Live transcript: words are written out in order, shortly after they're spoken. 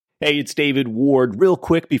Hey, it's David Ward. Real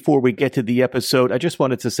quick before we get to the episode, I just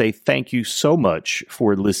wanted to say thank you so much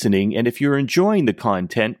for listening. And if you're enjoying the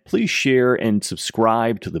content, please share and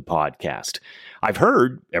subscribe to the podcast. I've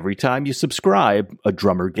heard every time you subscribe, a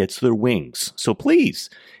drummer gets their wings. So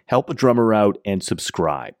please help a drummer out and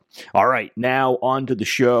subscribe. All right, now on to the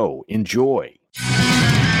show. Enjoy.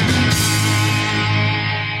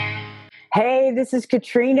 Hey, this is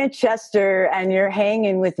Katrina Chester, and you're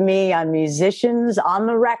hanging with me on Musicians on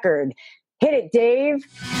the Record. Hit it, Dave.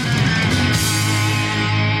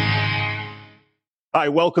 Hi,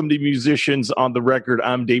 welcome to Musicians on the Record.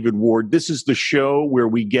 I'm David Ward. This is the show where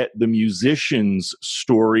we get the musician's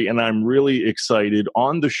story, and I'm really excited.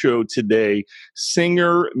 On the show today,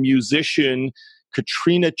 singer, musician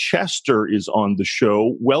Katrina Chester is on the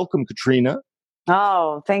show. Welcome, Katrina.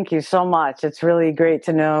 Oh, thank you so much. It's really great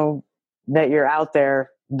to know that you're out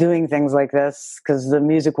there doing things like this because the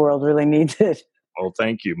music world really needs it. Well,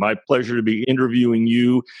 thank you. My pleasure to be interviewing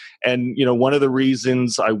you. And, one of the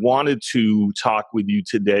reasons I wanted to talk with you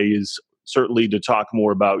today is certainly to talk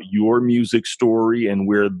more about your music story and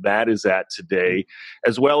where that is at today,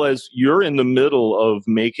 as well as you're in the middle of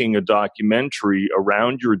making a documentary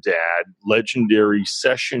around your dad, legendary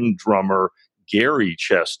session drummer Gary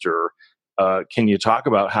Chester. Can you talk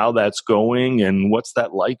about how that's going and what's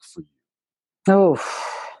that like for you? Oh,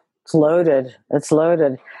 it's loaded. It's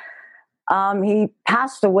loaded. He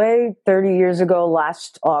passed away 30 years ago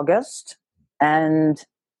last August. And,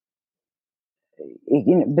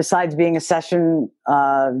 besides being a session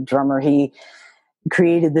drummer, he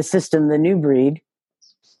created the system, The New Breed.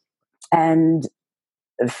 And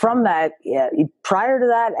from that, prior to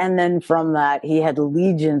that, and then from that, he had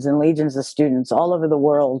legions and legions of students all over the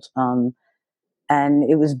world. And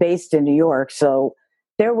it was based in New York. So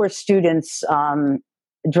there were students,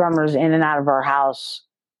 drummers in and out of our house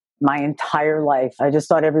my entire life. I just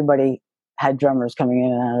thought everybody had drummers coming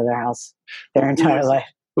in and out of their house their entire life.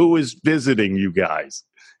 Who was visiting you guys?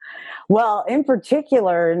 Well, in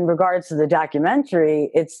particular, in regards to the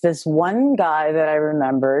documentary, it's this one guy that I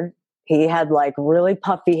remembered. He had like really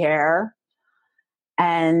puffy hair,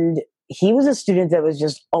 and he was a student that was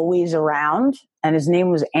just always around, and his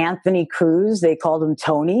name was Anthony Cruz. They called him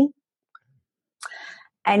Tony.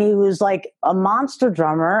 And he was like a monster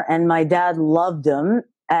drummer, and my dad loved him,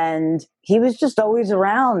 and he was just always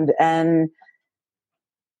around. And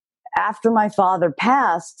after my father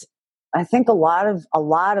passed, I think a lot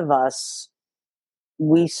of us,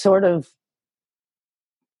 we sort of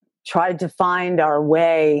tried to find our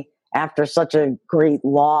way after such a great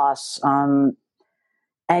loss. And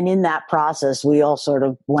in that process, we all sort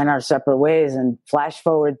of went our separate ways. And flash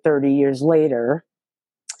forward 30 years later,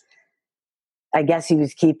 I guess he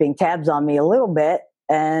was keeping tabs on me a little bit,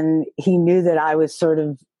 and he knew that I was sort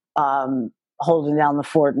of holding down the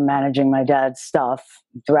fort and managing my dad's stuff.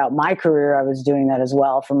 Throughout my career, I was doing that as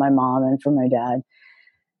well for my mom and for my dad.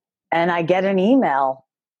 And I get an email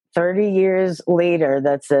 30 years later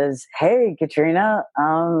that says, "Hey, Katrina, I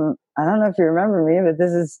don't know if you remember me, but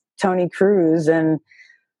this is Tony Cruz, and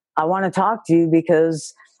I want to talk to you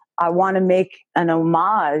because I want to make an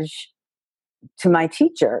homage to my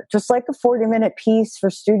teacher, just like a 40-minute piece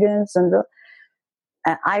for students." And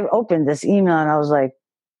I opened this email and I was like,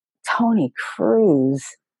 Tony Cruz?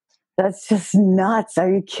 That's just nuts. Are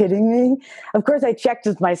you kidding me? Of course, I checked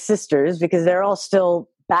with my sisters because they're all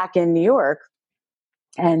still back in New York.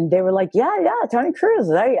 And they were like, yeah, Tony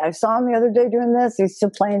Cruz. I saw him the other day doing this. He's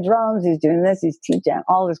still playing drums. He's doing this. He's teaching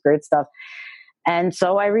all this great stuff. And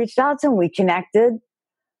so I reached out to him. We connected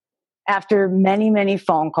after many, many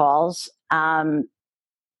phone calls.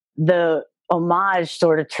 The homage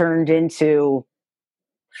sort of turned into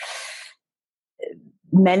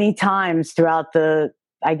many times throughout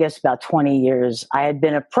about 20 years, I had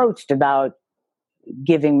been approached about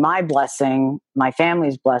giving my blessing, my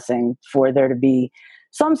family's blessing, for there to be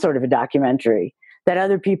some sort of a documentary that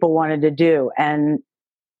other people wanted to do. And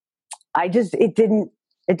it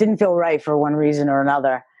didn't feel right for one reason or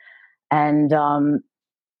another. And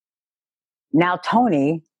now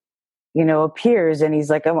Tony, appears, and he's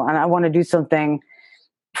like, I want to do something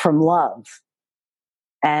from love.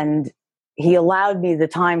 And he allowed me the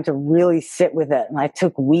time to really sit with it. And I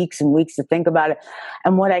took weeks and weeks to think about it.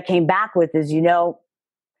 And what I came back with is,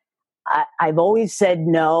 I've always said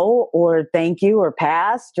no or thank you or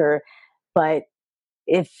passed, but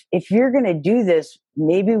if you're going to do this,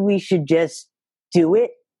 maybe we should just do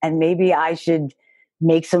it. And maybe I should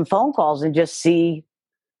make some phone calls and just see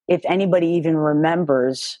if anybody even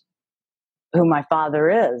remembers who my father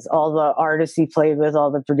is, all the artists he played with,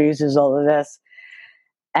 all the producers, all of this.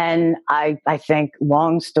 And I think,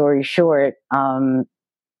 long story short,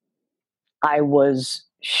 I was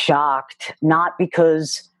shocked, not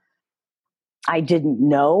because I didn't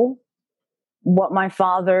know what my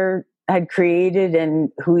father had created and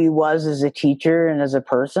who he was as a teacher and as a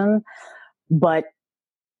person, but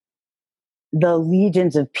the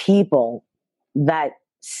legions of people that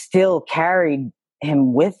still carried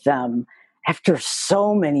him with them after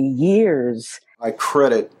so many years. I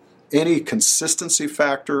credit any consistency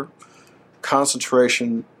factor,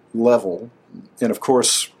 concentration level, and of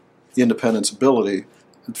course, independence ability,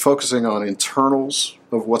 focusing on internals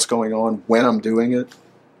of what's going on when I'm doing it,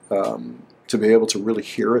 to be able to really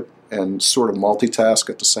hear it and sort of multitask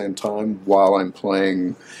at the same time while I'm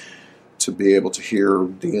playing, to be able to hear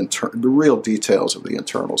the real details of the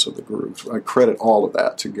internals of the groove. I credit all of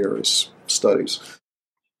that to Gary's studies.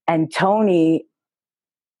 And Tony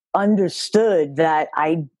understood that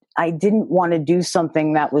I didn't want to do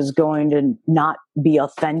something that was going to not be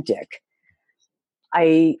authentic.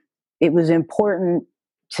 It was important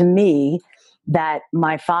to me that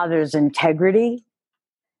my father's integrity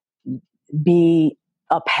be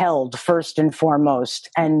upheld first and foremost.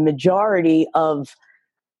 And majority of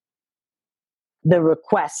the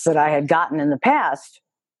requests that I had gotten in the past,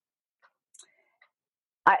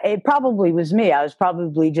 it probably was me. I was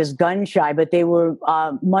probably just gun shy, but they were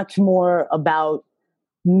much more about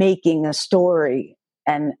making a story.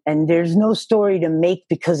 And there's no story to make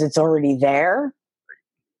because it's already there.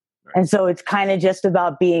 Right. And so it's kind of just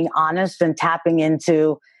about being honest and tapping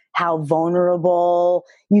into how vulnerable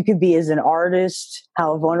you could be as an artist,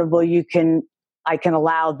 how vulnerable I can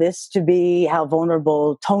allow this to be, how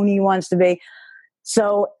vulnerable Tony wants to be.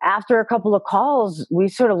 So after a couple of calls, we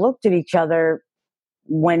sort of looked at each other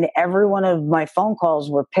when every one of my phone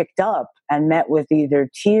calls were picked up and met with either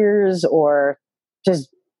tears or just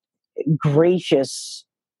gracious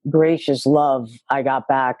love I got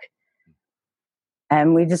back.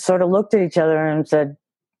 And we just sort of looked at each other and said,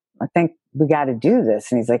 I think we got to do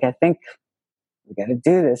this. And he's like, I think we got to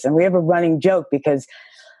do this. And we have a running joke because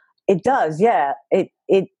it does. Yeah.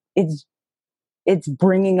 It's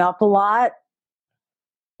bringing up a lot.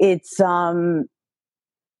 It's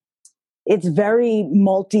very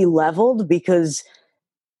multi-leveled because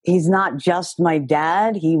he's not just my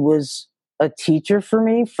dad. He was a teacher for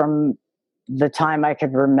me from the time I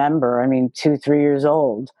could remember. I mean, 2-3 years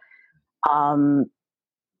old.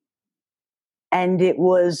 And it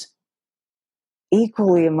was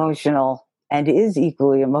equally emotional and is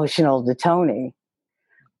equally emotional to Tony,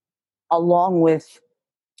 along with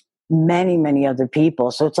many, many other people.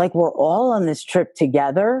 So it's like we're all on this trip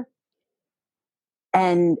together.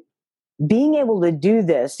 And being able to do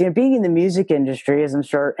this, being in the music industry, as I'm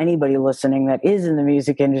sure anybody listening that is in the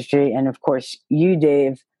music industry, and of course you,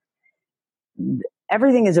 Dave,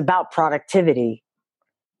 everything is about productivity.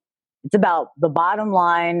 It's about the bottom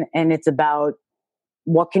line, and it's about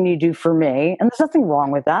what can you do for me? And there's nothing wrong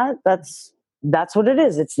with that. That's what it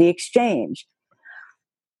is. It's the exchange.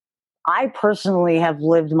 I personally have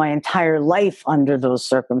lived my entire life under those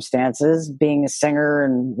circumstances, being a singer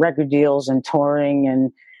and record deals and touring.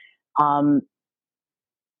 And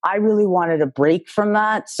I really wanted a break from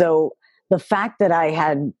that. So the fact that I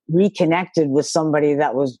had reconnected with somebody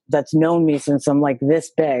that's known me since I'm like this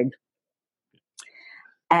big,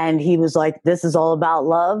 and he was like, this is all about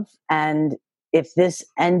love. And if this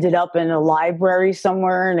ended up in a library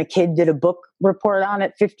somewhere and a kid did a book report on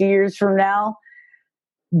it 50 years from now,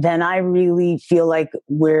 then I really feel like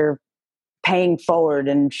we're paying forward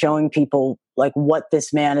and showing people like what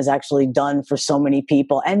this man has actually done for so many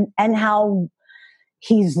people, and how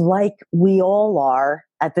he's like we all are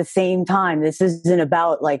at the same time. This isn't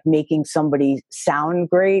about like making somebody sound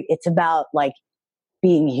great. It's about like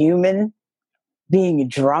being human, being a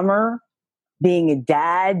drummer, being a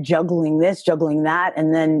dad, juggling this, juggling that,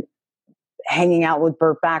 and then hanging out with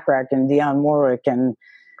Burt Bacharach and Dionne Warwick. And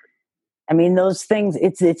I mean, those things,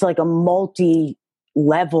 it's like a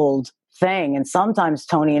multi-leveled thing. And sometimes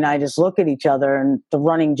Tony and I just look at each other, and the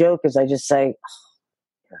running joke is I just say, oh,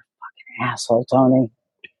 you're a fucking asshole, Tony.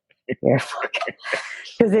 You're fucking,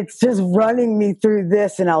 because it's just running me through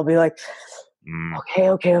this, and I'll be like,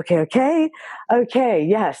 okay.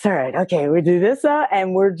 Yes. All right. Okay. We do this.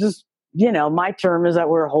 And we're just, my term is that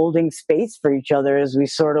we're holding space for each other as we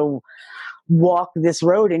sort of walk this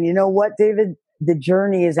road. And you know what, David, the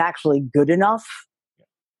journey is actually good enough.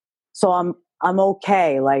 So I'm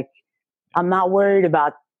okay. Like, I'm not worried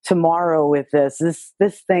about tomorrow with this.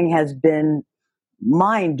 This thing has been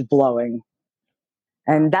mind blowing.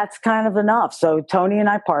 And that's kind of enough. So Tony and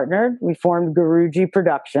I partnered. We formed Guruji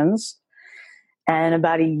Productions. And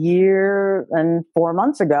about 1 year and 4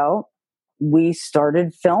 months ago, we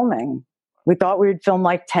started filming. We thought we would film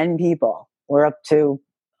like 10 people. We're up to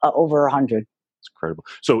over 100. It's incredible.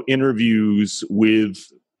 So interviews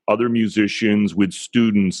with other musicians, with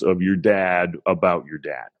students of your dad about your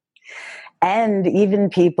dad. And even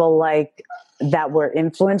people like that were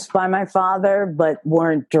influenced by my father, but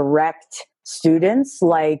weren't direct students,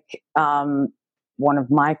 like one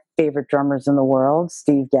of my favorite drummers in the world,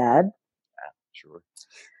 Steve Gadd. Yeah, sure.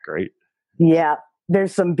 Great. Yeah.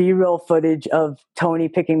 There's some B-roll footage of Tony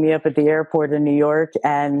picking me up at the airport in New York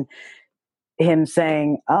and him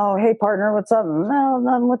saying, "Oh, hey, partner, what's up?" "No,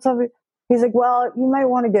 nothing, what's up?" He's like, "Well, you might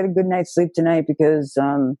want to get a good night's sleep tonight because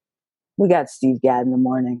we got Steve Gadd in the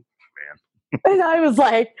morning." Man. And I was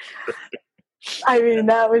like, I mean,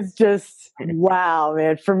 that was just, wow,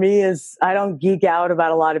 man. For me, I don't geek out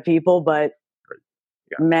about a lot of people, but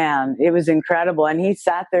man, it was incredible. And he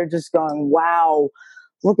sat there just going, wow,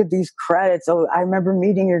 look at these credits. Oh, I remember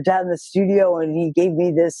meeting your dad in the studio and he gave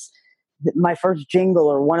me my first jingle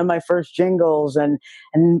or one of my first jingles. And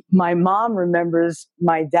my mom remembers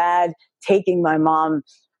my dad taking my mom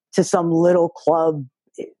to some little club,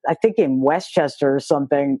 I think in Westchester or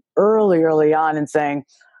something, early on, and saying,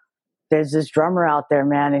 "There's this drummer out there,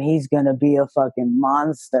 man, and he's going to be a fucking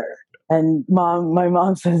monster." And my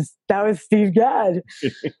mom says, "That was Steve Gadd."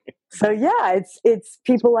 So yeah, it's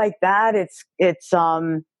people like that.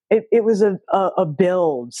 It was a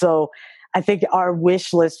build. So I think our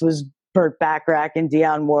wish list was Burt Bacharach and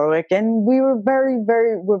Dionne Warwick, and we were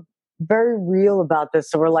we're very real about this.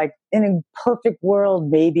 So we're like, in a perfect world,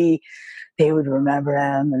 maybe they would remember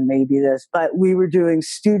him and maybe this, but we were doing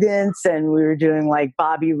students and we were doing like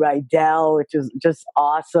Bobby Rydell, which was just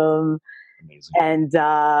awesome. Amazing. And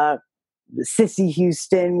Sissy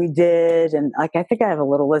Houston we did. And like, I think I have a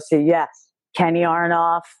little list here. Yeah. Kenny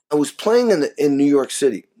Aronoff. I was playing in New York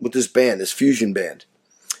City with this band, this fusion band.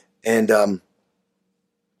 And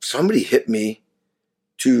somebody hit me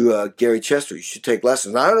to Gary Chester. You should take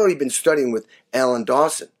lessons. I'd already been studying with Alan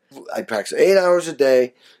Dawson. I practice 8 hours a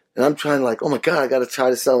day. And I'm trying like, oh my God, I got to try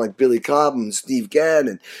to sound like Billy Cobham and Steve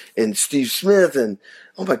Gadd and Steve Smith. And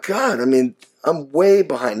oh my God, I mean, I'm way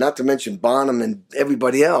behind, not to mention Bonham and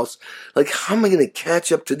everybody else. Like, how am I going to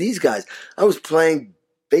catch up to these guys? I was playing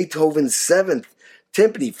Beethoven's 7th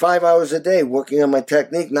timpani 5 hours a day, working on my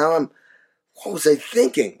technique. Now what was I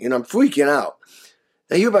thinking? And I'm freaking out.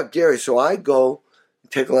 I hear about Gary, so I go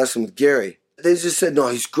take a lesson with Gary. They just said, "No,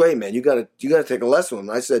 he's great, man. You gotta take a lesson with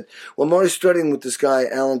him." I said, "Well, I'm already studying with this guy,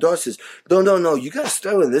 Alan Dawson." Says, No, you gotta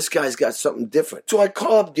study with him. This guy's got something different. So I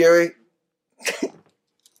call up Gary.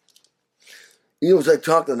 It was like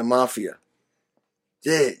talking to the mafia.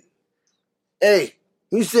 Dude, hey,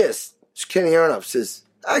 who's this? It's Kenny Aronoff. Says,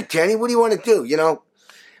 "Hi, Kenny, what do you want to do?"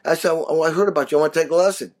 I said, "Oh, I heard about you. I want to take a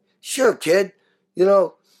lesson." "Sure, kid.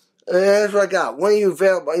 That's what I got. When are you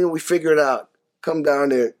available? We figure it out. Come down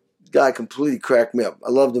there." Guy completely cracked me up. I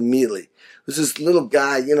loved him immediately. It was this little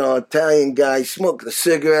guy, Italian guy, smoking a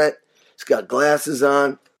cigarette. He's got glasses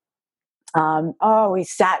on. We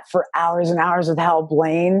sat for hours and hours with Hal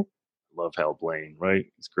Blaine. Love Hal Blaine, right?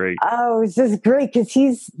 It's great. Oh, it's just great because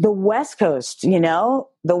he's the West Coast, the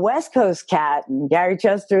West Coast cat, and Gary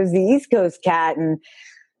Chester is the East Coast cat, and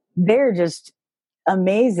they're just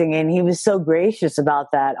amazing. And he was so gracious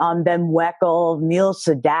about that. Ben Weckl, Neil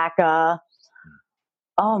Sedaka.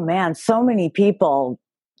 Oh man, so many people.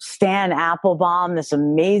 Stan Applebaum, this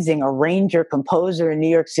amazing arranger, composer in New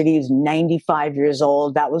York City, who's 95 years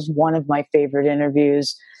old. That was one of my favorite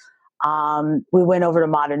interviews. We went over to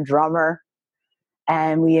Modern Drummer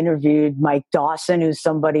and we interviewed Mike Dawson, who's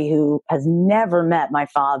somebody who has never met my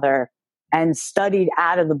father and studied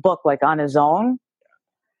out of the book, like on his own.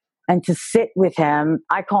 And to sit with him,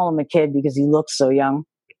 I call him a kid because he looks so young,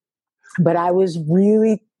 but I was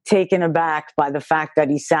really taken aback by the fact that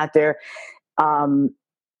he sat there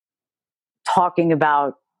talking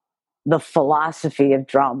about the philosophy of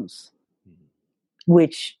drums,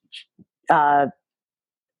 which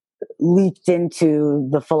leaked into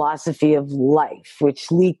the philosophy of life,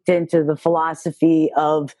 which leaked into the philosophy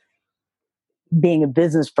of being a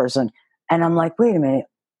business person. And I'm like, wait a minute,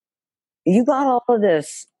 you got all of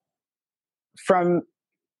this from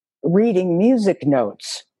reading music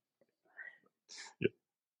notes.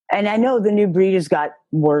 And I know the New Breed has got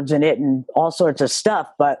words in it and all sorts of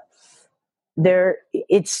stuff, but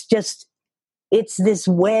it's this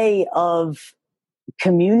way of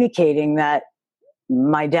communicating that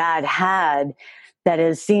my dad had that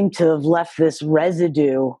has seemed to have left this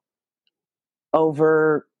residue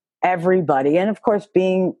over everybody. And of course,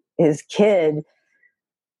 being his kid,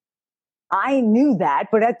 I knew that,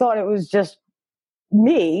 but I thought it was just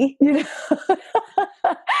me, and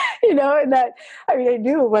that, I mean, I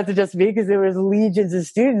knew it wasn't just me because there was legions of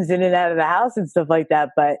students in and out of the house and stuff like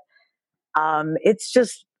that. But it's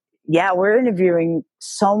just, yeah, we're interviewing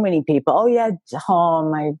so many people. Oh yeah,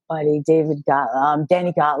 my buddy Danny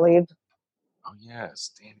Gottlieb. Oh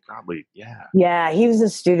yes, Dan Gottlieb. Yeah. Yeah, he was a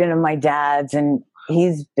student of my dad's, and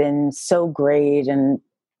he's been so great. And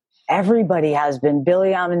everybody has been.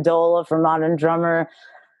 Billy Amendola from Modern Drummer,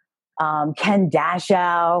 Ken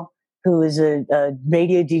Dashow, who is a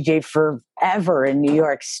radio DJ forever in New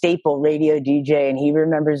York, staple radio DJ, and he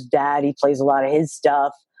remembers Dad. He plays a lot of his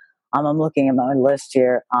stuff. I'm looking at my list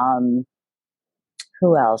here.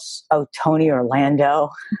 Who else? Oh, Tony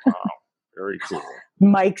Orlando. Wow, very cool.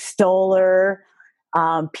 Mike Stoller,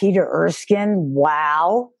 Peter Erskine.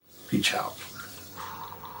 Wow. Beach House.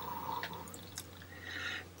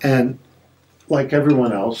 And like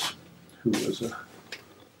everyone else who was a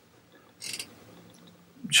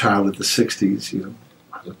child of the 60s,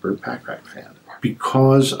 I was a Burt Bacharach fan.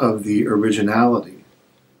 Because of the originality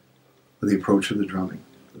of the approach of the drumming,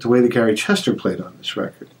 the way that Gary Chester played on this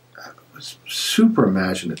record was super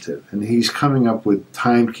imaginative, and he's coming up with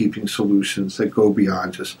time-keeping solutions that go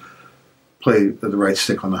beyond just play the right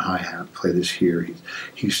stick on the hi-hat, play this here.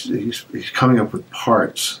 He's coming up with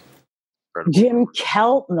parts. Jim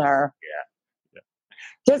Keltner. Yeah.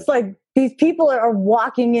 Just like these people are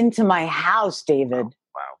walking into my house, David.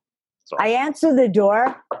 Wow. I answer the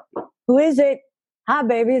door. Who is it? Hi,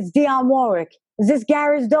 baby. It's Dionne Warwick. Is this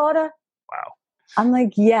Gary's daughter? Wow. I'm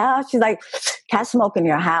like, yeah. She's like, can't smoke in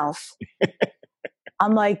your house.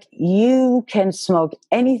 I'm like, you can smoke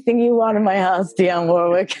anything you want in my house, Dionne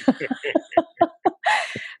Warwick.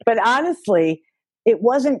 But honestly, it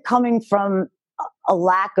wasn't coming from a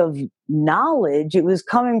lack of knowledge. It was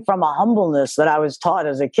coming from a humbleness that I was taught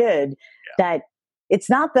as a kid, that it's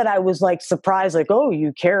not that I was like surprised, like, oh,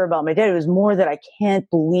 you care about my dad. It was more that I can't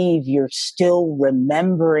believe you're still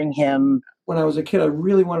remembering him. When I was a kid, I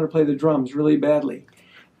really wanted to play the drums really badly.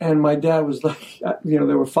 And my dad was like,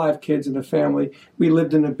 there were 5 kids in the family. We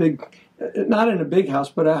lived in not in a big house,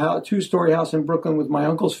 but a 2-story house in Brooklyn with my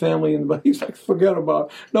uncle's family. And he's like, forget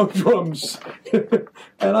about no drums.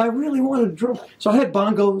 And I really wanted drums. So I had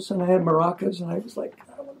bongos and I had maracas. And I was like,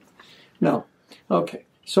 no. Okay.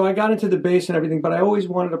 So I got into the bass and everything, but I always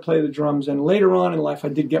wanted to play the drums. And later on in life, I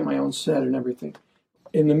did get my own set and everything.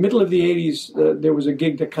 In the middle of the 80s, there was a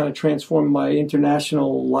gig that kind of transformed my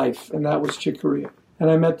international life, and that was Chick Corea.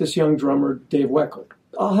 And I met this young drummer, Dave Weckl.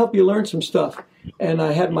 I'll help you learn some stuff. And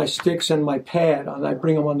I had my sticks and my pad, and I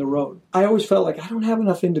bring them on the road. I always felt like I don't have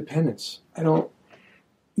enough independence. I don't,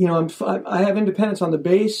 I have independence on the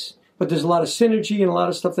bass, but there's a lot of synergy and a lot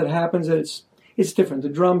of stuff that happens, and it's different. The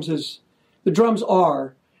drums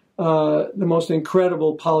are the most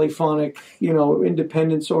incredible polyphonic,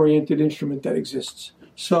 independence-oriented instrument that exists.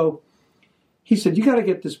 So he said, you got to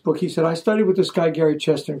get this book. He said, I studied with this guy, Gary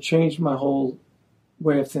Chester, and changed my whole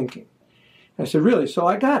way of thinking. I said, really? So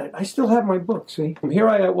I got it. I still have my book, see? Here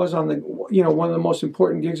I was on the, one of the most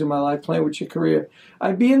important gigs of my life, playing with Chick Corea.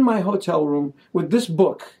 I'd be in my hotel room with this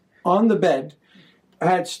book on the bed. I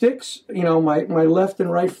had sticks, my left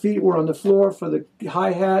and right feet were on the floor for the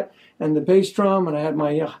hi-hat and the bass drum, and I had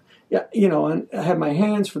my, and I had my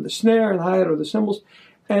hands for the snare and the hi-hat or the cymbals.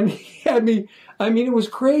 And he had me, it was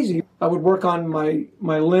crazy. I would work on my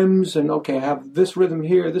limbs and, okay, I have this rhythm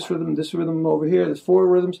here, this rhythm over here, there's 4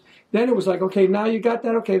 rhythms. Then it was like, okay, now you got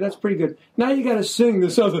that, okay, that's pretty good. Now you got to sing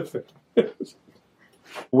this other thing.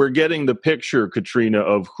 We're getting the picture, Katrina,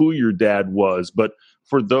 of who your dad was, but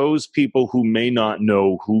for those people who may not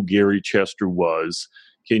know who Gary Chester was,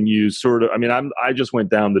 can you sort of, I just went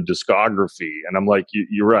down the discography, and I'm like,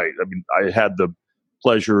 you're right. I had the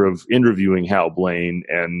pleasure of interviewing Hal Blaine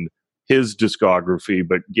and his discography,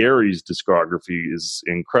 but Gary's discography is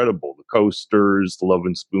incredible. The Coasters, The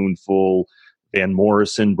Lovin' Spoonful, Van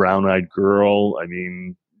Morrison, Brown Eyed Girl.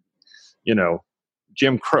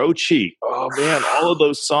 Jim Croce. Oh man, all of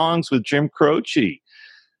those songs with Jim Croce.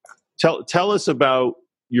 Tell us about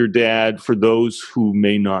your dad for those who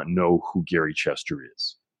may not know who Gary Chester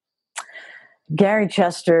is. Gary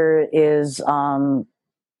Chester is a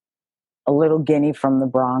little guinea from the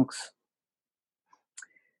Bronx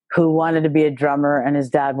who wanted to be a drummer, and his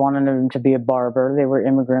dad wanted him to be a barber. They were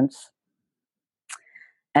immigrants.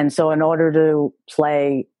 And so in order to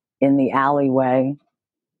play in the alleyway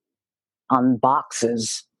on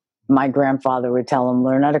boxes, my grandfather would tell him,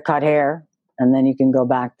 learn how to cut hair, and then you can go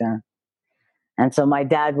back there. And so my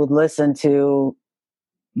dad would listen to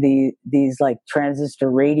these like transistor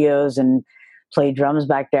radios and play drums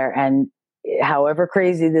back there. And however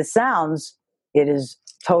crazy this sounds, it is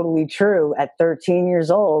totally true. At 13 years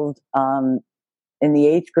old, in the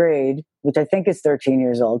 8th grade, which I think is 13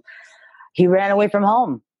 years old, he ran away from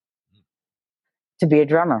home to be a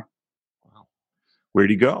drummer. Wow. Where'd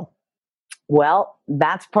he go? Well,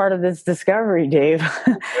 that's part of this discovery, Dave.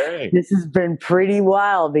 Okay. This has been pretty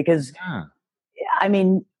wild because, I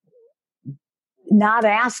mean, not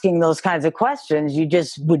asking those kinds of questions, you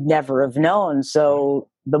just would never have known. So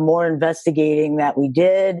the more investigating that we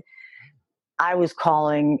did, I was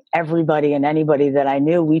calling everybody and anybody that I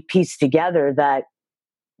knew. We pieced together that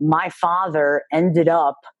my father ended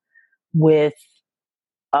up with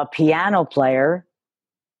a piano player.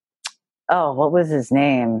 Oh, what was his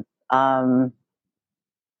name? Oh,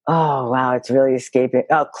 wow, it's really escaping.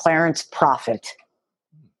 Oh, Clarence Prophet.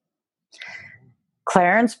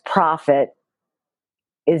 Clarence Prophet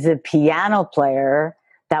is a piano player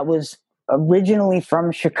that was originally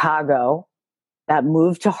from Chicago that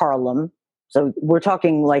moved to Harlem. So we're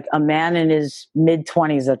talking like a man in his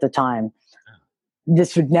mid-20s at the time.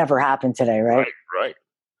 This would never happen today, right? Right.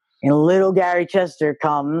 And little Gary Chester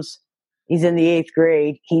comes. He's in the 8th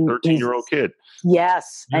grade. 13-year-old kid.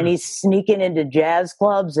 Yes, and he's sneaking into jazz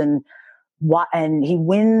clubs and he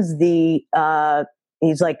wins the.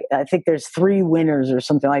 He's like, I think there's 3 winners or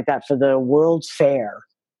something like that for the World's Fair.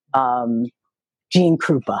 Gene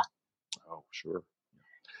Krupa. Oh, sure.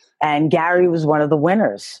 And Gary was one of the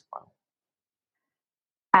winners. Wow.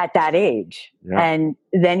 At that age. Yeah. And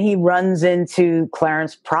then he runs into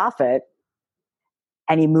Clarence Prophet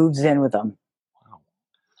and he moves in with him. Wow.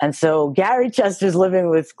 And so Gary Chester's living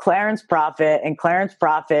with Clarence Prophet, and Clarence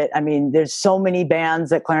Prophet, I mean, there's so many bands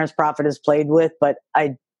that Clarence Prophet has played with, but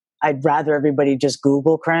I'd rather everybody just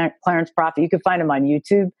Google Clarence Prophet. You can find him on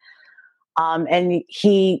YouTube. And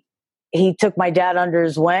he took my dad under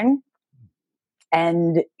his wing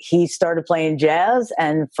and he started playing jazz.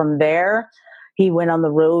 And from there, he went on the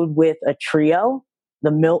road with a trio,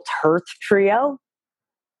 the Milt Hearth Trio.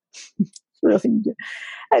 Really good.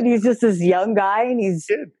 And he's just this young guy, and he's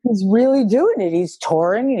really doing it. He's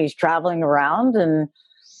touring and he's traveling around. And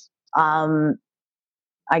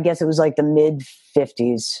I guess it was like the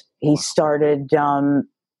mid-50s. He started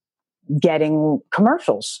getting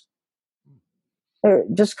commercials.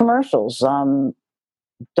 Just commercials,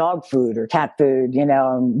 dog food or cat food,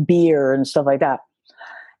 beer and stuff like that.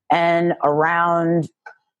 And around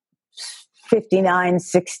 59,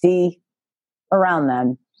 60, around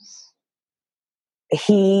then,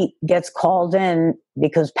 he gets called in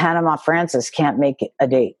because Panama Francis can't make a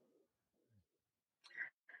date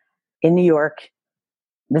in New York.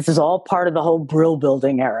 This is all part of the whole Brill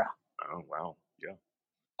Building era. Oh, wow. Yeah.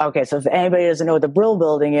 Okay, so if anybody doesn't know what the Brill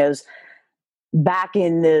Building is, back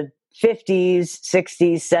in the 50s,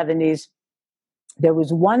 60s, 70s, there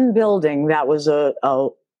was one building that was a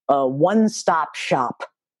one-stop shop.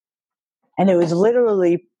 And it was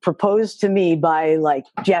literally proposed to me by like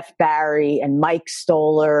Jeff Barry and Mike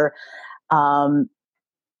Stoller, and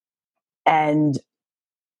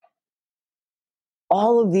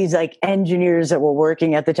all of these like engineers that were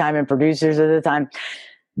working at the time and producers at the time,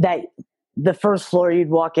 that the first floor you'd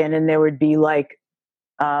walk in and there would be like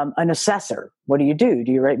an assessor. What do?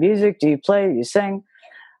 Do you write music? Do you play? Do you sing?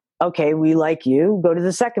 Okay, we like you. Go to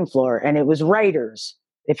the second floor. And it was writers.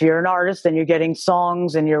 If you're an artist, then you're getting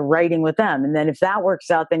songs and you're writing with them. And then if that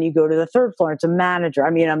works out, then you go to the third floor. It's a manager.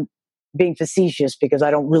 I mean, I'm being facetious because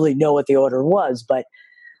I don't really know what the order was, but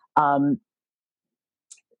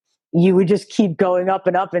you would just keep going up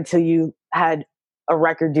and up until you had a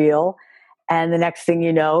record deal. And the next thing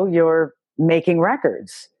you know, you're making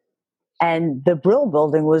records. And the Brill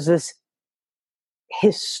Building was this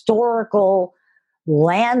historical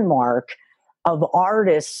landmark of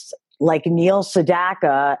artists like Neil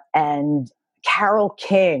Sedaka and Carole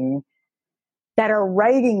King that are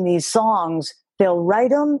writing these songs. They'll write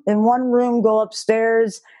them in one room, go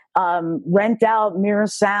upstairs, rent out Mirror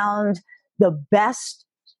Sound. The best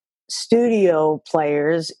studio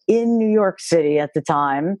players in New York City at the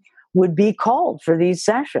time would be called for these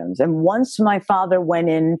sessions. And once my father went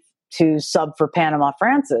in to sub for Panama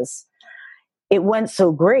Francis, it went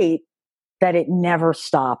so great that it never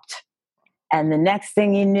stopped. And the next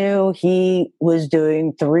thing you knew, he was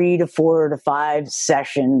doing 3 to 4 to 5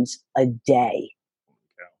 sessions a day.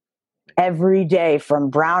 Every day, from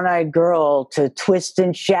Brown Eyed Girl to Twist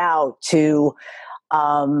and Shout to,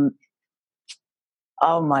 oh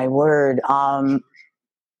my word. The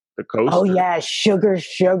Coaster. Oh yeah, Sugar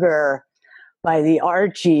Sugar by the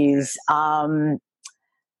Archies.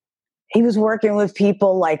 He was working with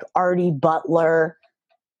people like Artie Butler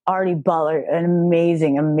Artie Butler, an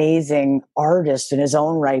amazing, amazing artist in his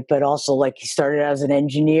own right, but also like he started as an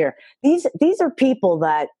engineer. These are people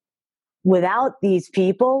that without these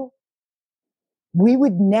people, we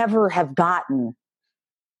would never have gotten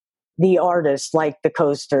the artists like the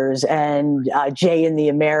Coasters and Jay and the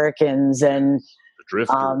Americans and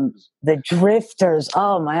the Drifters.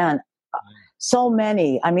 Oh man, so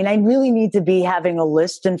many. I mean, I really need to be having a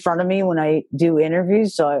list in front of me when I do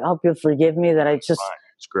interviews. So I hope you'll forgive me that it's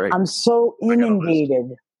great. I'm so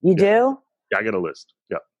inundated. You do? Yeah, I got a list.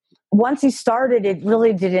 Yeah. Once he started, it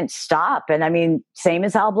really didn't stop. And I mean, same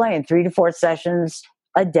as Hal Blaine, 3 to 4 sessions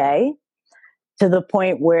a day, to the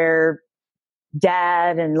point where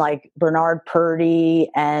Dad and like Bernard Purdy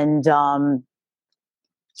and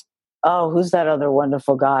who's that other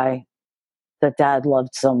wonderful guy that Dad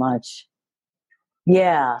loved so much?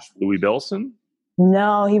 Yeah. Louis Bellson?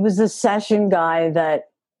 No, he was the session guy that,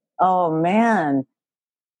 oh man,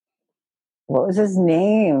 what was his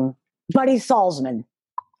name? Buddy Salzman.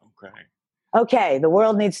 Okay, the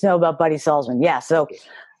world needs to know about Buddy Salzman. Yeah, so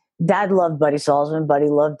Dad loved Buddy Salzman, Buddy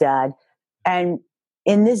loved Dad. And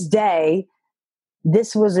in this day,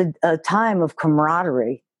 this was a time of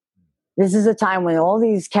camaraderie. This is a time when all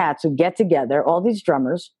these cats would get together, all these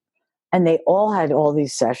drummers, and they all had all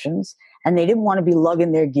these sessions, and they didn't want to be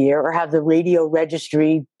lugging their gear or have the radio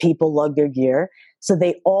registry people lug their gear. So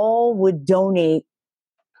they all would donate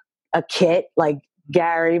a kit. Like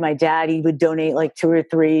Gary, my daddy, would donate like 2 or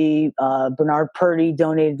 3. Bernard Purdy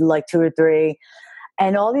donated like 2 or 3.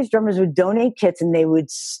 And all these drummers would donate kits, and they would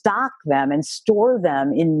stock them and store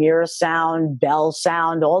them in Mira Sound, Bell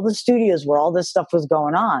Sound, all the studios where all this stuff was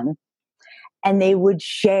going on. And they would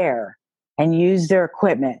share and use their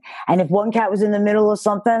equipment. And if one cat was in the middle of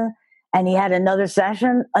something and he had another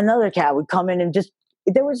session, another cat would come in and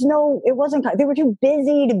they were too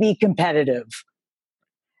busy to be competitive.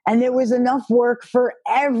 And there was enough work for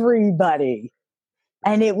everybody.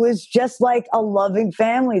 And it was just like a loving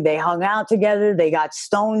family. They hung out together. They got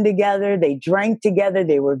stoned together. They drank together.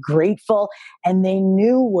 They were grateful. And they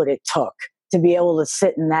knew what it took to be able to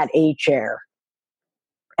sit in that A chair.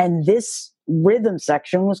 And this rhythm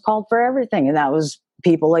section was called for everything. And that was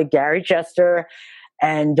people like Gary Chester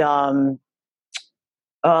and the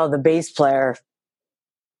bass player.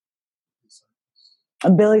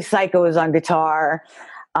 Billy Psycho was on guitar.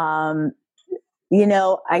 I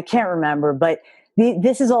can't remember, but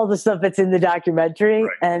this is all the stuff that's in the documentary.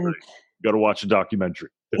 Right. You got to watch the documentary.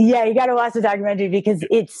 Yeah, you got to watch the documentary because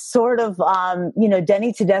it's sort of,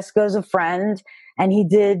 Denny Tedesco's a friend, and he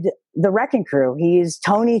did the Wrecking Crew. He's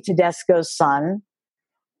Tony Tedesco's son.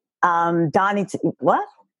 Tommy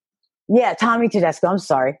Tedesco. I'm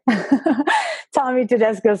sorry. Tommy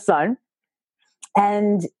Tedesco's son.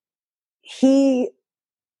 And he's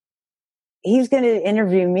going to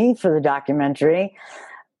interview me for the documentary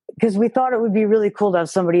because we thought it would be really cool to have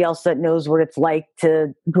somebody else that knows what it's like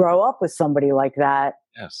to grow up with somebody like that.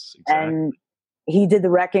 Yes, exactly. And he did the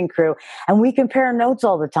Wrecking Crew, and we compare notes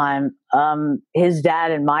all the time. His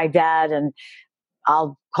dad and my dad, and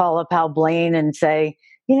I'll call up Hal Blaine and say,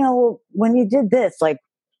 when you did this, like,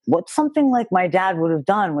 what's something like my dad would have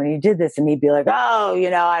done when he did this? And he'd be like, we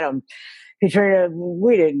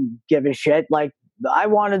didn't give a shit. Like, I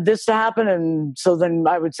wanted this to happen. And so then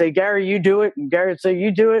I would say, Gary, you do it. And Gary would say,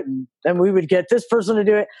 you do it. And then we would get this person to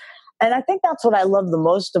do it. And I think that's what I love the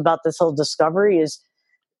most about this whole discovery is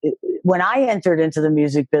when I entered into the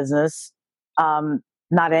music business,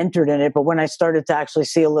 not entered in it, but when I started to actually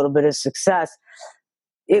see a little bit of success,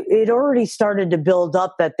 it already started to build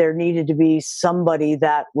up that there needed to be somebody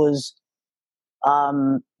that was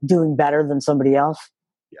doing better than somebody else.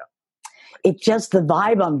 It just, the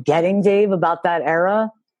vibe I'm getting, Dave, about that era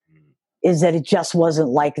is that it just wasn't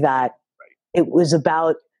like that. Right. It was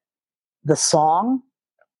about the song.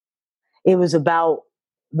 It was about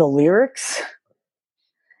the lyrics.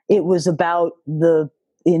 It was about the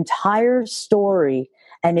entire story.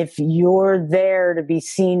 And if you're there to be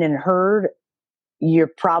seen and heard, you're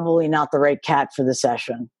probably not the right cat for the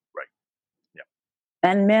session. Right. Yeah.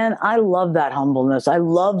 And man, I love that humbleness. I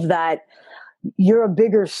love that you're a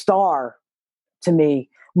bigger star to me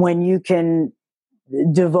when you can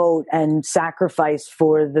devote and sacrifice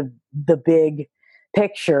for the big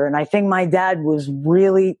picture. And I think my dad was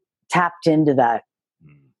really tapped into that.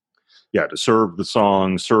 Yeah, to serve the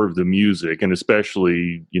song, serve the music, and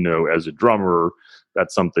especially, as a drummer,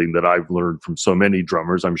 that's something that I've learned from so many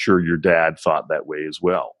drummers. I'm sure your dad thought that way as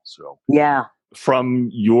well. So yeah. From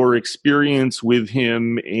your experience with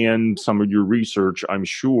him and some of your research, I'm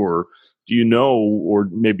sure, do you know, or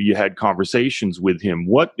maybe you had conversations with him,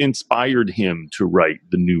 what inspired him to write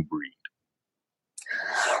The New Breed?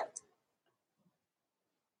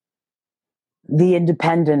 the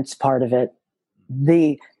independence part of it,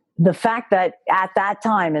 the fact that at that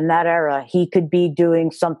time in that era he could be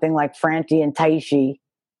doing something like Franti and Taishi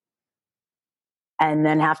and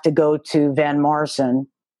then have to go to Van Morrison,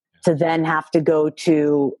 to then have to go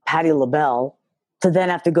to Patti LaBelle, to then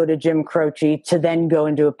have to go to Jim Croce, to then go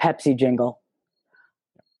and do a Pepsi jingle.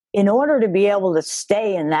 In order to be able to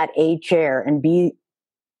stay in that A chair and be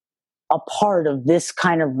a part of this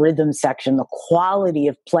kind of rhythm section, the quality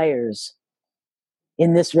of players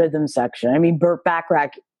in this rhythm section. I mean, Burt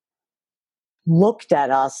Bacharach looked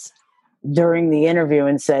at us during the interview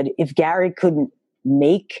and said, if Gary couldn't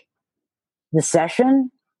make the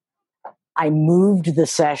session, I moved the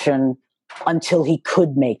session until he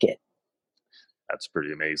could make it. That's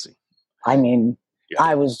pretty amazing. I mean, Yeah.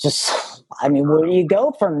 I was just, I mean, where do you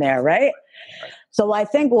go from there, right? So I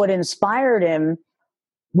think what inspired him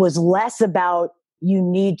was less about you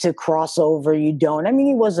need to cross over, you don't. I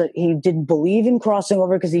mean, he didn't believe in crossing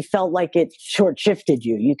over because he felt like it short-shifted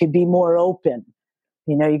you. You could be more open,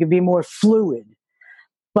 you know, you could be more fluid.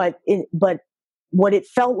 But what it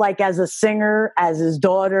felt like as a singer, as his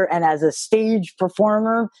daughter, and as a stage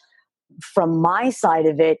performer, from my side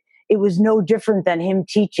of it, it was no different than him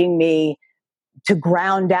teaching me to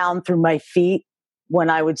ground down through my feet when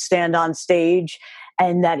I would stand on stage,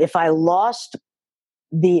 and that if I lost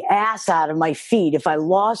the ass out of my feet, if I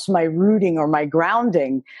lost my rooting or my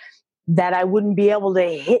grounding, that I wouldn't be able to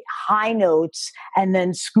hit high notes and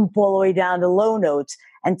then scoop all the way down to low notes.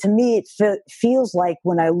 And to me, it feels like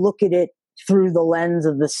when I look at it through the lens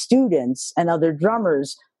of the students and other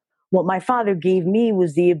drummers, what my father gave me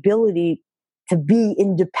was the ability to be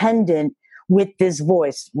independent with this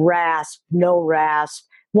voice, rasp, no rasp,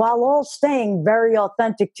 while all staying very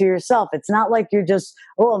authentic to yourself. It's not like you're just,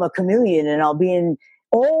 oh, I'm a chameleon and I'll be in.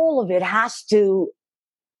 All of it has to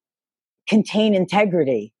contain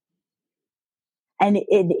integrity. And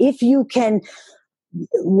if you can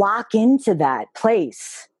lock into that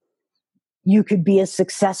place, you could be a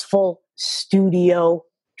successful studio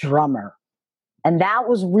drummer. And that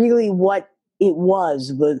was really what it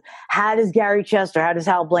was. How does Gary Chester, how does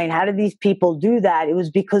Hal Blaine, how did these people do that? It was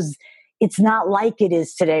because it's not like it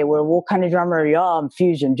is today where what kind of drummer are you? Oh, I'm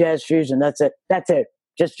fusion, jazz fusion. That's it.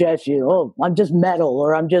 Just jazz fusion. Oh, I'm just metal,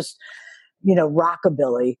 or I'm just,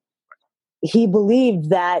 rockabilly. He believed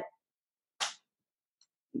that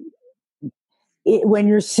when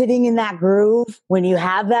you're sitting in that groove, when you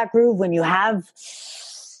have that groove, when you have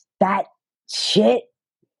that shit,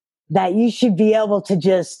 that you should be able to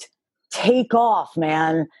just take off,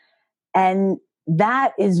 man. And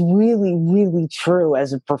that is really, really true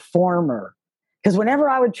as a performer. Because whenever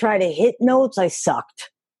I would try to hit notes, I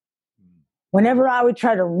sucked. Whenever I would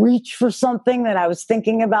try to reach for something that I was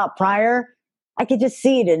thinking about prior, I could just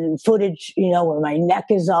see it in footage, where my neck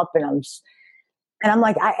is up and I'm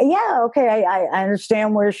like, I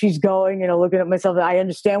understand where she's going, looking at myself, I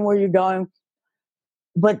understand where you're going.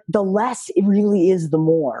 But the less it really is, the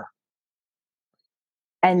more.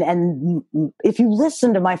 And if you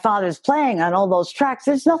listen to my father's playing on all those tracks,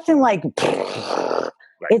 there's nothing like,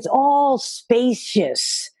 It's all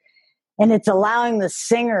spacious. And it's allowing the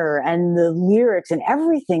singer and the lyrics and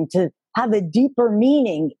everything to have a deeper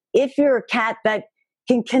meaning if you're a cat that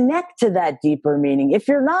can connect to that deeper meaning. If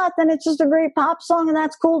you're not, then it's just a great pop song and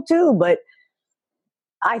that's cool too. But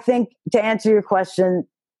I think to answer your question,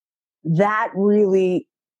 that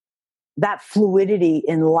fluidity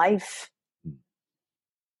in life,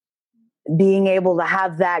 being able to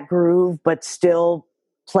have that groove but still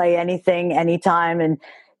play anything, anytime, and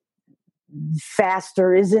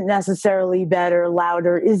faster isn't necessarily better,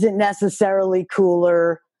 louder isn't necessarily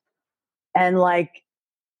cooler. And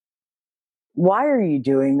why are you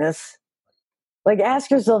doing this?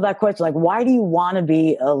 Ask yourself that question. Why do you want to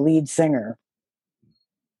be a lead singer?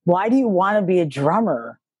 Why do you want to be a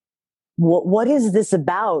drummer? What is this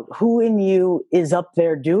about? Who in you is up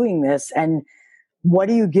there doing this? And what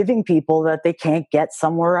are you giving people that they can't get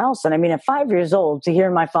somewhere else? And I mean, at 5 years old, to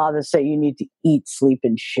hear my father say you need to eat, sleep,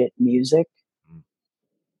 and shit music,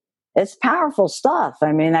 it's powerful stuff.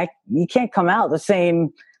 I mean, you can't come out the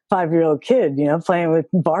same 5-year-old kid, playing with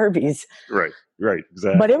Barbies. Right,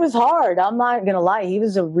 exactly. But it was hard. I'm not going to lie. He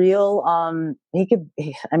was a real,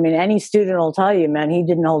 any student will tell you, man, he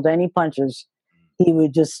didn't hold any punches. He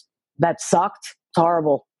would that sucked. It's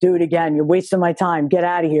horrible. Do it again. You're wasting my time. Get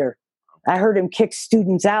out of here. I heard him kick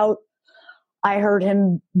students out. I heard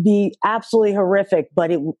him be absolutely horrific,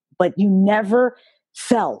 but you never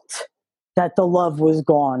felt that the love was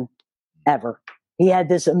gone, ever. He had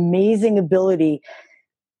this amazing ability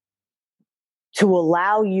to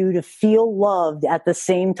allow you to feel loved at the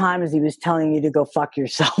same time as he was telling you to go fuck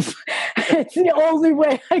yourself. It's the only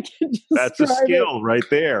way I can describe That's a skill it. right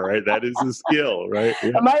there, right? That is a skill, right?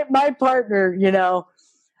 Yeah. My partner,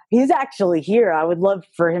 he's actually here. I would love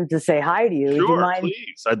for him to say hi to you. Would you Sure, mind?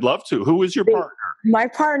 please. I'd love to. Who is your partner? My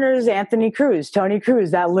partner is Anthony Cruz, Tony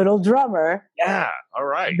Cruz, that little drummer. Yeah, all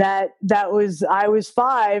right. I was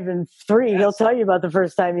 5 and 3. Yes. He'll tell you about the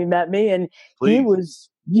first time he met me, and Please. he was,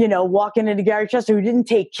 walking into Gary Chester, who didn't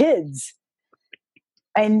take kids.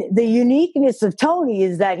 And the uniqueness of Tony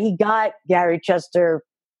is that he got Gary Chester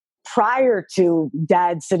prior to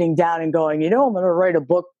Dad sitting down and going, I'm going to write a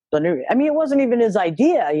book. It wasn't even his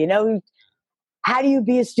idea, How do you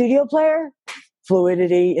be a studio player?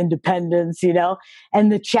 Fluidity, independence,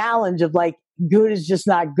 and the challenge of good is just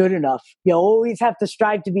not good enough. You always have to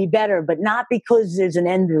strive to be better, but not because there's an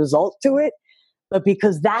end result to it, but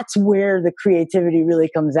because that's where the creativity really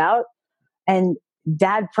comes out. And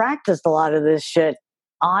Dad practiced a lot of this shit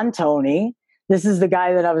on Tony. This is the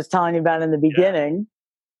guy that I was telling you about in the beginning.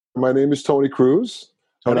 My name is Tony Cruz,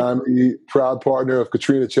 and I'm the proud partner of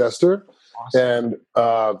Katrina Chester, and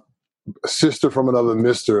a sister from another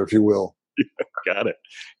mister, if you will. Got it.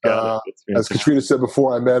 As Katrina said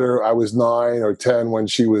before, I met her, I was 9 or 10 when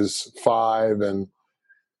she was 5, and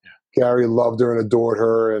Gary loved her and adored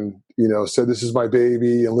her, and said, "This is my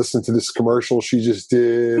baby," and listened to this commercial she just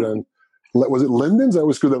did, and was it Linden's? I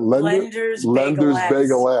always called it Lender's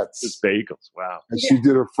Bagelettes. It's bagels. Wow. And she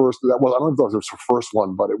did her first. Well, I don't know if it was her first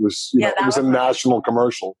one, but it was. It was a national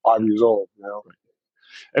commercial. 5 years old.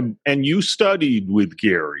 And you studied with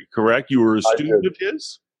Gary, correct? You were a student of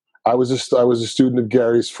his. I was a student of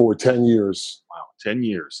Gary's for 10 years. Wow, 10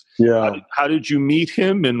 years. Yeah. How did you meet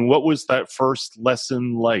him, and what was that first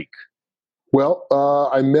lesson like? Well,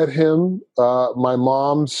 I met him. My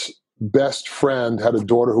mom's best friend had a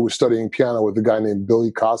daughter who was studying piano with a guy named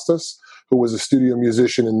Billy Costas, who was a studio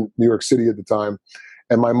musician in New York City at the time.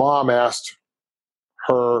 And my mom asked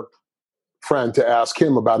her friend to ask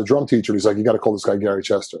him about a drum teacher. He's like, "You got to call this guy Gary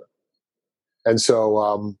Chester." And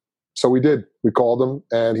so we did. We called him,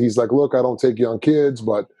 and he's like, "Look, I don't take young kids,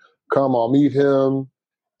 but come, I'll meet him."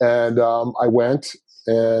 And I went,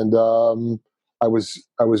 and I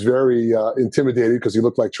was very intimidated because he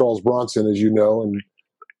looked like Charles Bronson, as you know,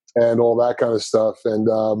 and all that kind of stuff. And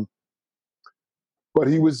but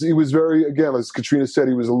he was very, again, as Katrina said,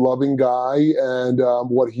 he was a loving guy, and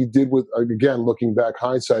what he did with, again, looking back,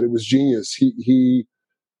 hindsight, it was genius. He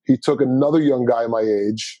took another young guy my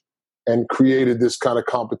age and created this kind of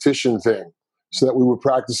competition thing, so that we were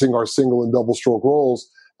practicing our single and double stroke rolls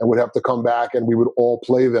and would have to come back and we would all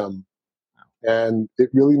play them. And it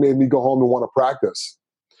really made me go home and want to practice.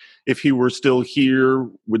 If he were still here,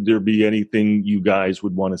 would there be anything you guys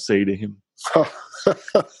would want to say to him?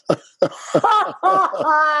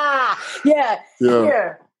 Yeah.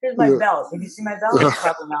 Here's my belt. Can you see my belt?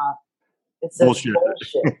 Probably not. It says bullshit.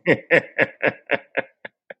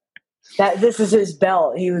 This is his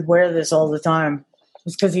belt. He would wear this all the time.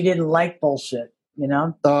 It's because he didn't like bullshit.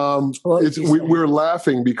 We're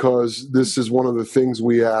laughing because this is one of the things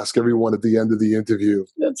we ask everyone at the end of the interview.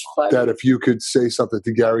 That's funny. That if you could say something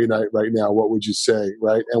to Gary Knight right now, what would you say,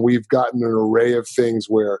 right? And we've gotten an array of things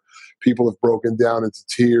where people have broken down into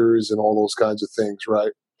tears and all those kinds of things,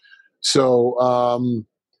 right? So, I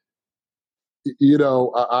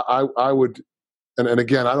would, and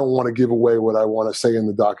again, I don't want to give away what I want to say in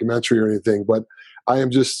the documentary or anything, but I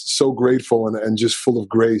am just so grateful and just full of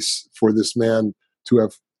grace for this man to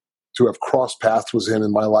have crossed paths with him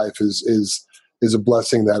in my life is a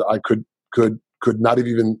blessing that I could not have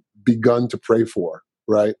even begun to pray for,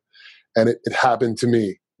 right? And it happened to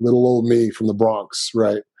me, little old me from the Bronx,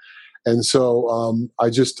 right? And so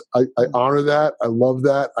I honor that. I love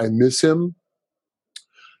that. I miss him.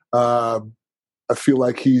 I feel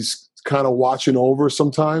like he's kind of watching over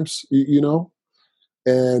sometimes,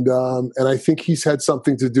 and I think he's had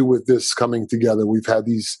something to do with this coming together. We've had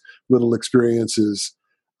these little experiences.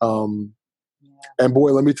 And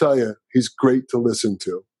boy, let me tell you, he's great to listen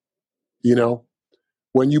to.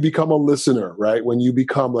 When you become a listener, right? When you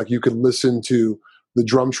become like, you can listen to the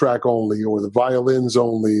drum track only or the violins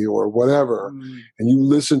only or whatever, and you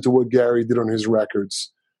listen to what Gary did on his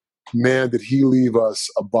records, man, did he leave us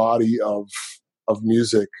a body of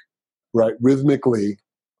music, right? Rhythmically,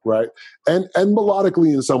 right? And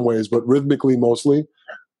melodically in some ways, but rhythmically mostly.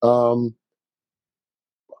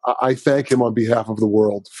 I thank him on behalf of the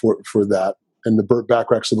world for that, and the Burt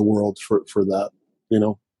Bacharachs of the world for that,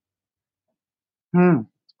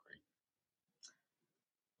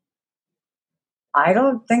 I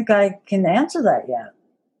don't think I can answer that yet.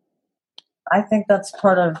 I think that's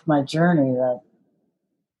part of my journey, that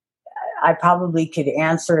I probably could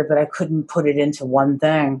answer it, but I couldn't put it into one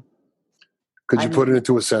thing. Could you put it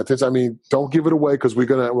into a sentence? I mean, don't give it away, because we're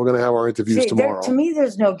gonna have our interviews tomorrow. To me,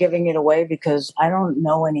 there's no giving it away because I don't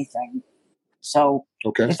know anything. So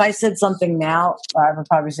if I said something now, I would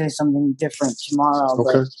probably say something different tomorrow.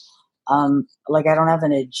 Okay. But like, I don't have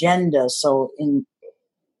an agenda. So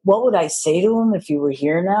what would I say to him if he were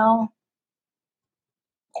here now?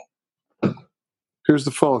 Here's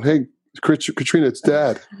the phone. Hey, Katrina, it's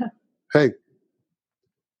Dad. Hey,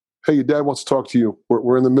 your dad wants to talk to you.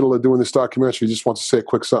 We're in the middle of doing this documentary. He just wants to say a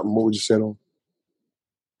quick something. What would you say to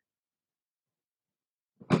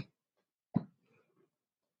him?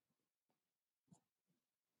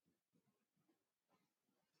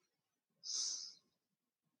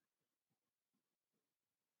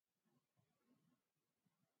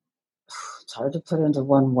 It's hard to put into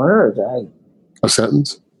one word. A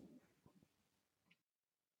sentence?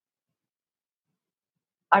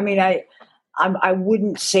 I mean, I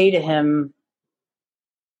wouldn't say to him,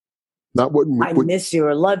 Not what I miss you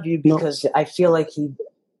or love you, because I feel like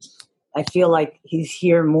he's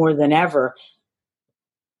here more than ever.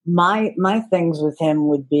 My things with him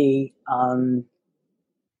would be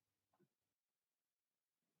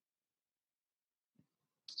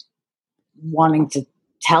wanting to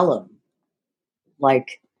tell him,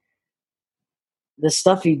 like, the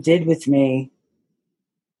stuff he did with me.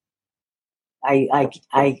 I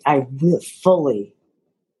really fully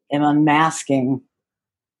am unmasking,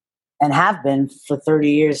 and have been for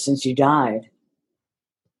 30 years since you died.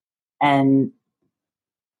 And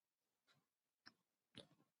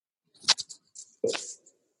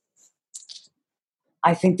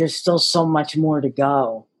I think there's still so much more to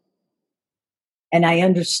go. And I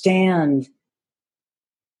understand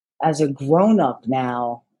as a grown-up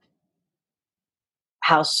now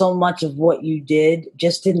how so much of what you did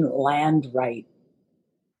just didn't land right.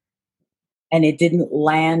 And it didn't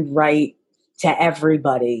land right to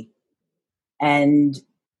everybody. And,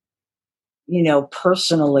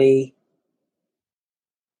 personally,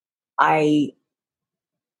 I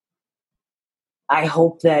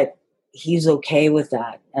hope that he's okay with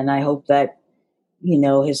that. And I hope that,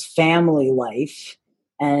 his family life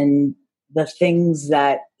and the things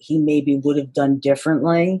that he maybe would have done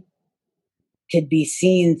differently could be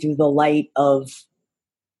seen through the light of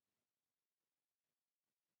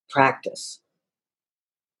practice,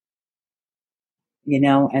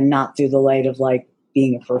 and not through the light of like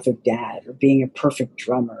being a perfect dad or being a perfect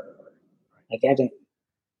drummer. Like,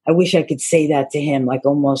 I wish I could say that to him, like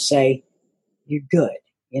almost say, you're good,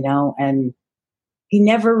 and he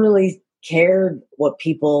never really cared what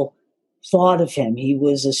people thought of him. He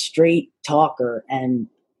was a straight talker, and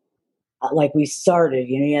like we started,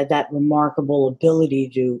 he had that remarkable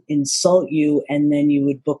ability to insult you, and then you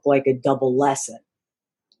would book like a double lesson.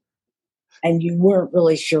 And you weren't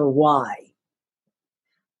really sure why.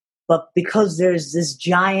 But because there's this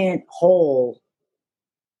giant hole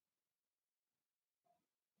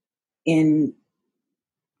in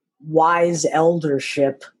wise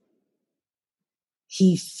eldership,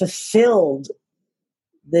 he fulfilled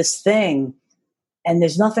this thing. And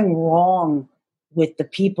there's nothing wrong with the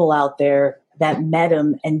people out there that met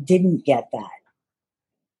him and didn't get that.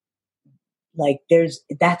 Like,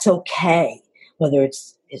 that's okay, whether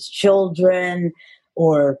it's his children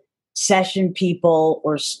or session people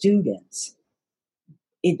or students.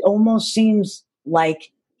 It almost seems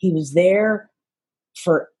like he was there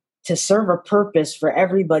to serve a purpose for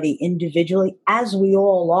everybody individually, as we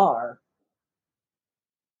all are.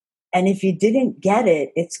 And if you didn't get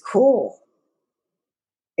it, it's cool.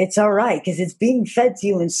 It's all right, because it's being fed to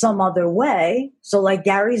you in some other way. So, like,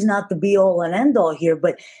 Gary's not the be all and end all here,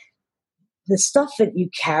 but the stuff that you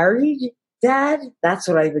carried, Dad, that's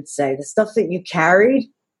what I would say. The stuff that you carried,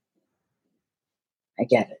 I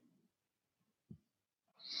get it.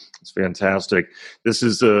 It's fantastic. This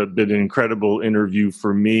has been an incredible interview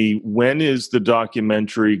for me. When is the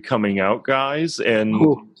documentary coming out, guys? And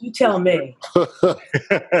you tell me.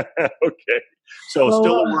 Okay. So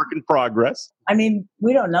still a work in progress. I mean,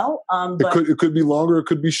 we don't know. But it could be longer. It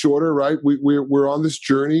could be shorter, right? We're on this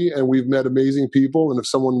journey, and we've met amazing people. And if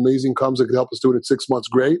someone amazing comes that could help us do it in 6 months,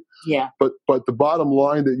 great. Yeah. But the bottom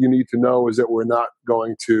line that you need to know is that we're not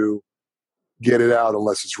going to get it out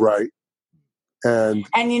unless it's right. And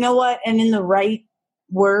you know what? And in the right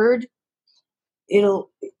word,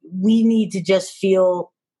 we need to just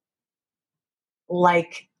feel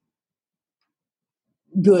like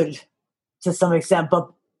good to some extent,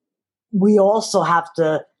 but we also have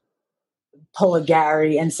to pull a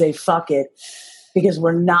Gary and say, fuck it, because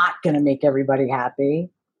we're not going to make everybody happy.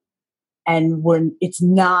 And it's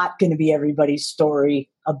not going to be everybody's story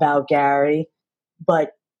about Gary,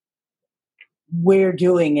 but we're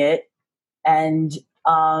doing it, and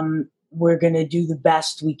we're going to do the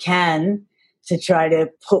best we can to try to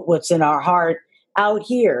put what's in our heart out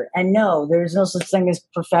here. And no, there's no such thing as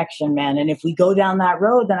perfection, man. And if we go down that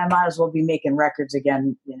road, then I might as well be making records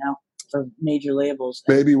again, for major labels.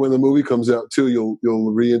 Maybe when the movie comes out too,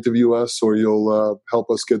 you'll re-interview us, or you'll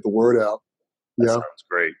help us get the word out. That sounds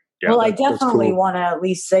great. Yeah, well, I definitely want to at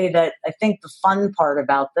least say that I think the fun part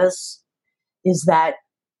about this is that,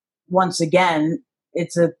 once again,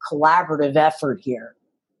 it's a collaborative effort here.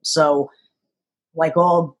 So, like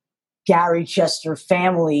all Gary Chester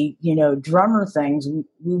family, drummer things,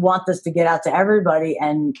 we want this to get out to everybody,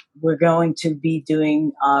 and we're going to be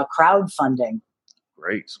doing crowdfunding.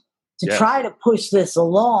 Great. To try to push this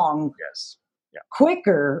along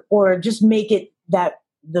quicker, or just make it that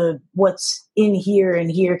what's in here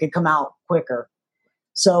and here could come out quicker.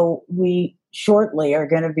 So we shortly are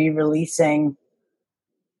going to be releasing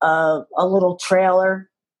a little trailer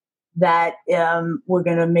that we're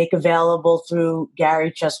going to make available through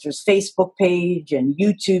Gary Chester's Facebook page and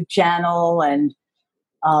YouTube channel and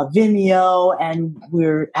Vimeo, and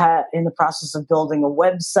we're in the process of building a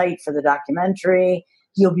website for the documentary.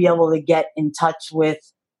 You'll be able to get in touch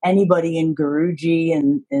with anybody in Guruji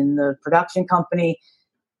and in the production company,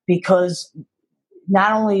 because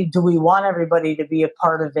not only do we want everybody to be a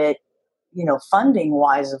part of it, funding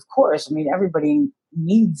wise, of course. I mean, everybody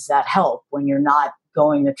needs that help when you're not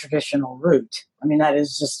going the traditional route. I mean, that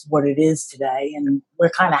is just what it is today. And we're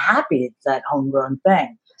kind of happy it's that homegrown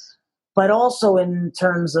thing. But also in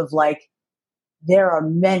terms of there are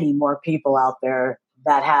many more people out there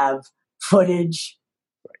that have footage,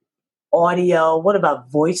 audio. What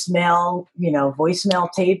about voicemail?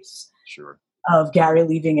 Voicemail tapes. Sure. Of Gary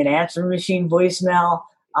leaving an answering machine voicemail.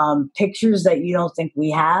 Pictures that you don't think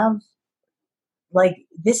we have.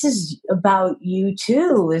 This is about you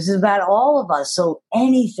too. This is about all of us. So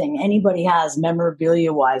anything anybody has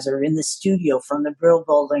memorabilia-wise, or in the studio from the Brill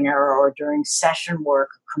Building era, or during session work,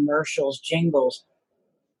 commercials, jingles,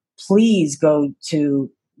 please go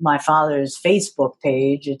to my father's Facebook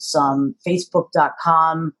page. It's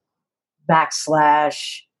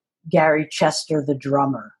facebook.com/Gary Chester the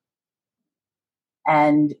drummer.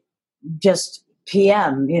 And just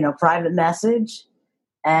PM, private message.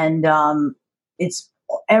 And it's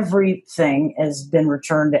everything has been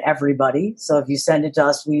returned to everybody. So if you send it to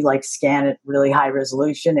us, we scan it really high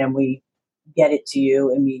resolution and we get it to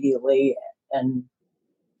you immediately. And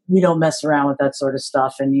we don't mess around with that sort of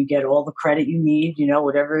stuff. And you get all the credit you need,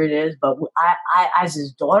 whatever it is. But I as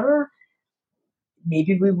his daughter,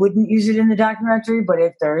 maybe we wouldn't use it in the documentary, but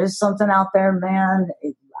if there is something out there, man,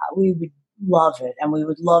 we would love it. And we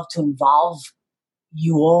would love to involve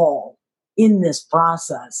you all in this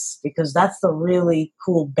process, because that's the really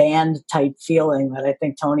cool band type feeling that I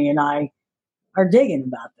think Tony and I are digging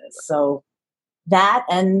about this. So that,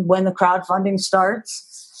 and when the crowdfunding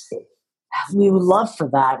starts, we would love for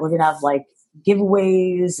that. We're going to have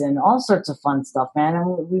giveaways and all sorts of fun stuff, man.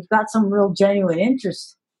 And we've got some real genuine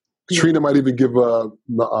interest. Katrina might even give a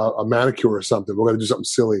manicure or something. We're going to do something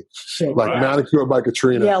silly. Manicure by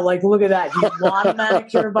Katrina. Yeah, look at that. Do you want a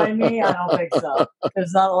manicure by me? I don't think so.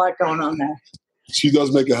 There's not a lot going on there. She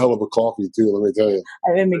does make a hell of a coffee, too, let me tell you.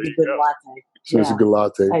 I did make a good latte. She makes a good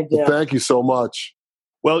latte. I do. Thank you so much.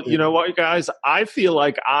 Well, you know what, guys? I feel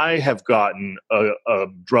like I have gotten a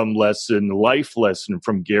drum lesson, life lesson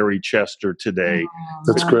from Gary Chester today.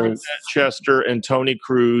 That's great. Chester and Tony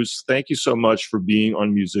Cruz, thank you so much for being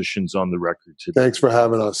on Musicians on the Record today. Thanks for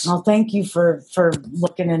having us. Well, thank you for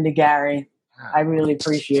looking into Gary. I really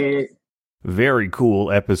appreciate it. Very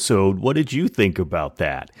cool episode. What did you think about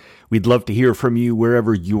that? We'd love to hear from you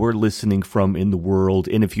wherever you're listening from in the world.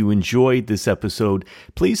 And if you enjoyed this episode,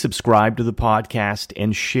 please subscribe to the podcast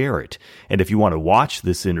and share it. And if you want to watch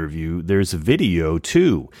this interview, there's a video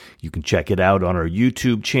too. You can check it out on our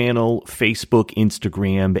YouTube channel, Facebook,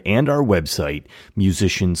 Instagram, and our website,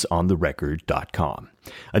 musiciansontherecord.com.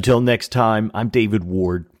 Until next time, I'm David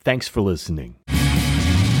Ward. Thanks for listening.